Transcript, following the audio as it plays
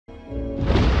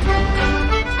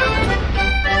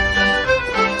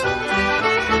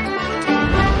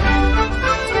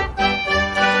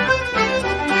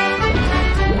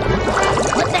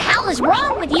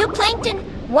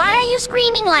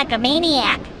like a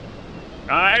maniac.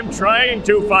 I'm trying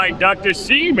to find Dr.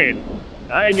 Seaman.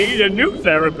 I need a new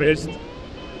therapist.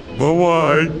 But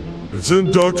why?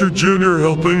 Isn't Dr. Junior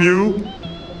helping you?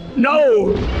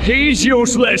 No, he's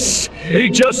useless. He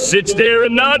just sits there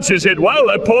and nods his head while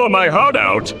I pour my heart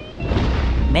out.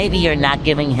 Maybe you're not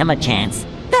giving him a chance.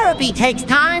 Therapy takes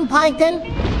time, Plankton.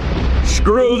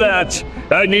 Screw that.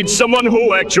 I need someone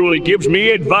who actually gives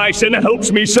me advice and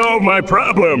helps me solve my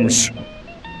problems.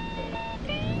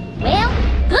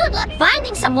 Well, good luck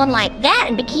finding someone like that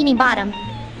in Bikini Bottom.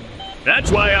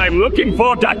 That's why I'm looking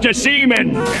for Dr.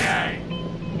 Seaman.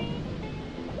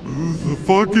 Who the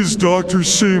fuck is Dr.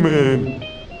 Seaman?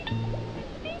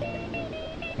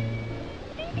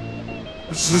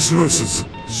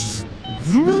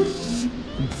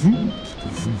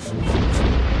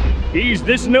 He's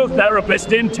this new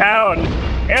therapist in town.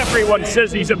 Everyone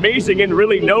says he's amazing and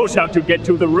really knows how to get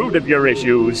to the root of your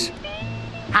issues.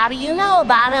 How do you know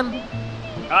about him?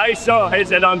 I saw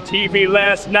his ad on TV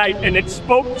last night and it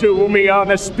spoke to me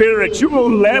on a spiritual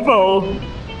level.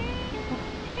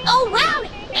 Oh, wow,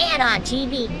 man on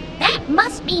TV. That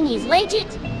must mean he's legit.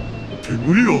 Can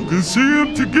we all go see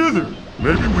him together?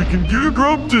 Maybe we can get a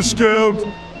group discount.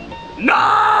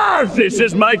 No! This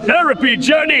is my therapy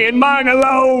journey and mine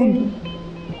alone!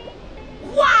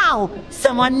 Wow!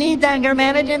 Someone needs anger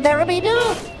management therapy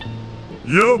too?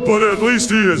 Yeah, but at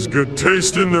least he has good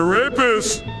taste in the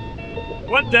rapist.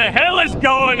 What the hell is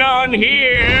going on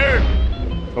here?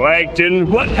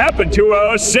 Plankton, what happened to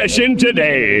our session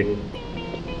today?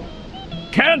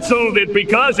 Cancelled it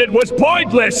because it was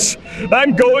pointless.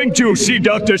 I'm going to see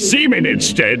Dr. Seaman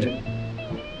instead.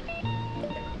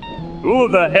 Who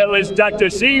the hell is Dr.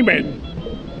 Seaman?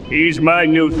 He's my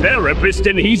new therapist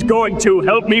and he's going to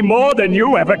help me more than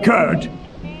you ever could.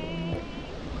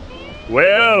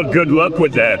 Well, good luck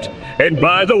with that. And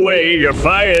by the way, you're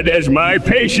fired as my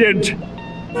patient.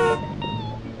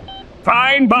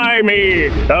 Fine by me.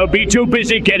 I'll be too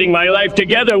busy getting my life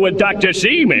together with Dr.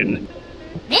 Seaman.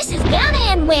 This is gonna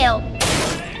end well.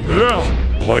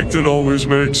 Yeah, Plankton always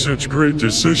makes such great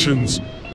decisions.